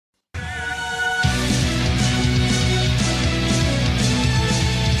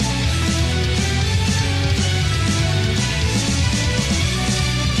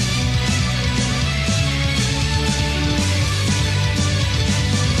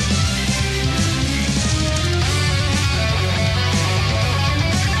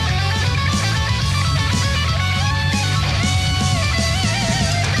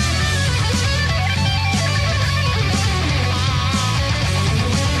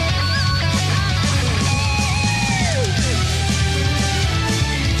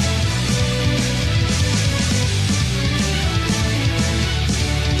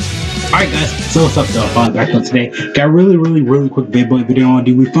So what's up though, finally back on today. Got a really quick Beyblade video I want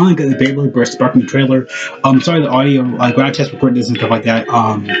to do. We finally got the Beyblade Burst Sparking trailer. Sorry the audio, like when I test record this and stuff like that,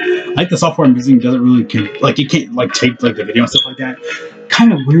 like the software I'm using doesn't really, you can't like tape like the video and stuff like that.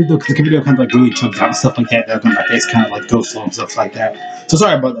 Kind of weird though, because the video kind of like really chunks out and stuff like that. That's when my face kind of like goes slow and stuff like that. So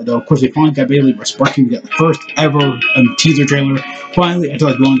sorry about that though. Of course, we finally got Beyblade Burst Sparking. We got the first ever teaser trailer. Finally, after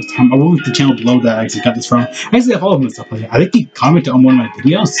like the longest time, I will link the channel below that I actually got this from. I actually have all of them and stuff like that. I think he commented on one of my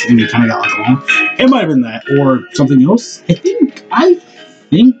videos and he kind of got like along. It might have been that or something else. I think might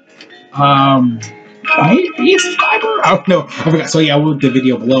be a subscriber. I don't know. I forgot. So yeah, I will link the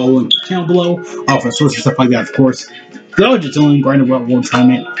video below, link the channel below, for sources and stuff like that, of course. So I was just doing grinding about one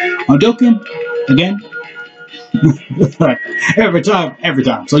tournament on Dokkan again. every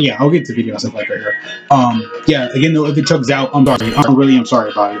time. So yeah, I'll get to the video and stuff like that right here. Yeah, again though, if it chugs out, I'm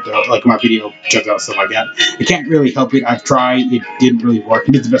sorry about it though. Like my video chugs out and stuff like that. I can't really help it. I've tried, it didn't really work.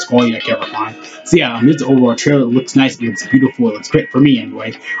 It's the best quality I can ever find. So yeah, this is the overall trailer. It looks nice, it looks beautiful, it looks great for me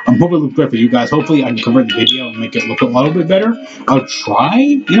anyway. Hopefully it looks great for you guys. Hopefully I can convert the video and make it look a little bit better. I'll try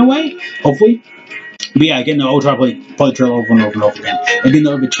in a way, hopefully. But yeah, again, I'll try to play the trailer over and over again. Again,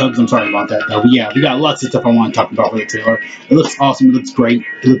 though, if it chugs, I'm sorry about that, though. But yeah, we got lots of stuff I want to talk about for the trailer. It looks awesome. It looks great.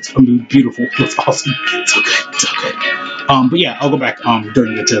 It looks beautiful. It looks awesome. It's so good. It's so good. But yeah, I'll go back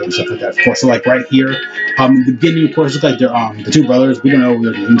during the trailer and stuff like that, of course. So like right here, in the beginning, of course, looks like they're the two brothers. We don't know what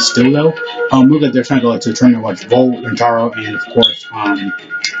they're doing still though. Look like they're trying to go like to turn to like Volt and Taro, and of course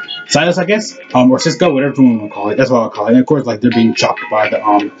Silas, I guess, or Cisco, whatever you want to call it. That's what I'll call it. And of course, like they're being shocked by the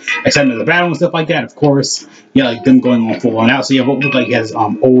excitement of the battle and stuff like that. Of course, yeah, like them going on full on out. So yeah, what look like he has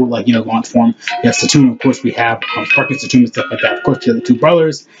old like launch form. Yes, Satoon. Of course, we have Sparking Satoon and stuff like that. Of course, the other two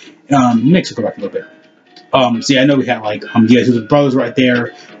brothers. Next, we'll go back a little bit. So yeah, I know we had like yeah, two brothers right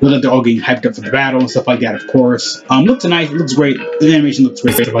there. Look like they're all getting hyped up for the battle and stuff like that. Of course, looks nice. It looks great. The animation looks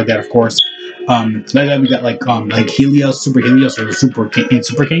great, stuff like that. Of course. Like that we got like Helios, Super Helios, or Super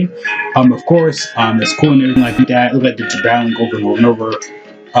King. Of course, it's cool and everything like that. Look like they're battling over and over and over.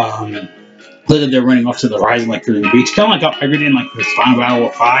 Look like they're running off to the horizon like through the beach. Kind of like how I did in like this final battle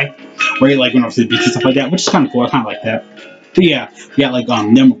of 5, where he like went off to the beach and stuff like that, which is kind of cool. I kind of like that. But yeah, like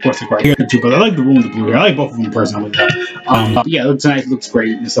them of course like right here too. But I like the blue and the blue here. I like both of them personally. But yeah, it looks nice, it looks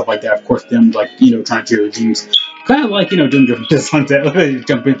great and stuff like that. Of course, them like trying to cheer the dreams. Kind of like doing different just like that. Just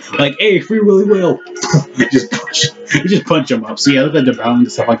jump in like, hey, free Willy Will. just punch them up. So yeah, look like they're battling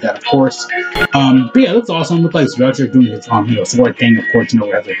and stuff like that. Of course. But yeah, it looks awesome. Look like Svelcher doing his sword thing. Of course, we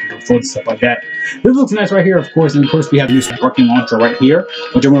have the sword stuff like that. This looks nice right here. Of course, and of course we have new sparking launcher right here,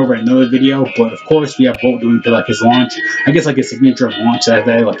 which I went over in another video. But of course we have Bolt doing like his launch. I guess like his signature of launch that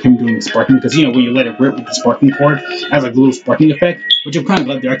like him doing the sparking, because when you let it rip with the sparking cord, it has like a little sparking effect, which I'm kind of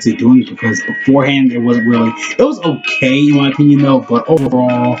glad they're actually doing, because beforehand it wasn't really. It was okay in my opinion though, but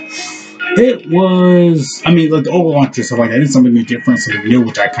overall it was, I mean, like the overall launcher stuff like that. It's something different, something new,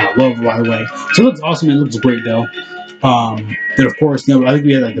 which I kind of love by the way. So it looks awesome. It looks great though. Then of course, I think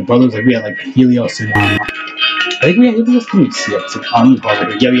we had like the brothers, like we had like Helios and I think we had Helios. Let me see.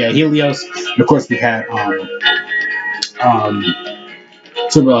 Yeah, Helios. And of course we had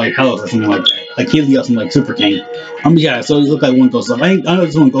Super like Hellos or something like that. Like Helios and like Super King. Yeah, so it looked like one goes left. I know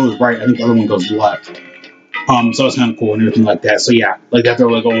this one goes right. I think the other one goes left. So it's kind of cool and everything like that. So yeah, like that they're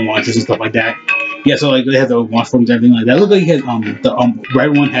like own launches and stuff like that. Yeah, so like they have their launch forms and everything like that. It looks like he has the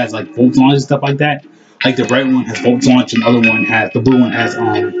red one has like Volt launch and stuff like that. Like the red one has Volt launch and the other one has, the blue one has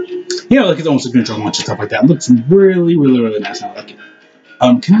like his own signature launch and stuff like that. It looks really nice. I like it.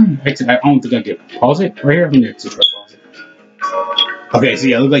 Can I actually, I don't think I can pause it right here. Let me actually try to pause it. Okay, so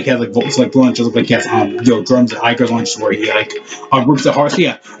yeah, it looks like he has like Volts like launches. It looks like he has drums and Icarus launches where he like groups the hearts. So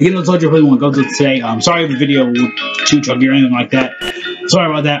yeah, again, that's all I really want to go to today. Sorry if the video was too chunky or anything like that. Sorry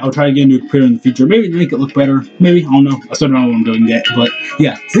about that. I'll try to get a new creator in the future. Maybe make it look better. Maybe, I don't know. I still don't know what I'm doing yet. But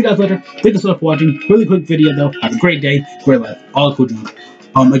yeah, see you guys later. Thank you so much for watching. Really quick video though. Have a great day, great life, all the cool junk.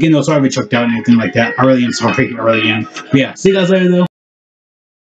 Again though, sorry if it chucked out and anything like that. I really am sorry. I really am. But yeah, see you guys later though.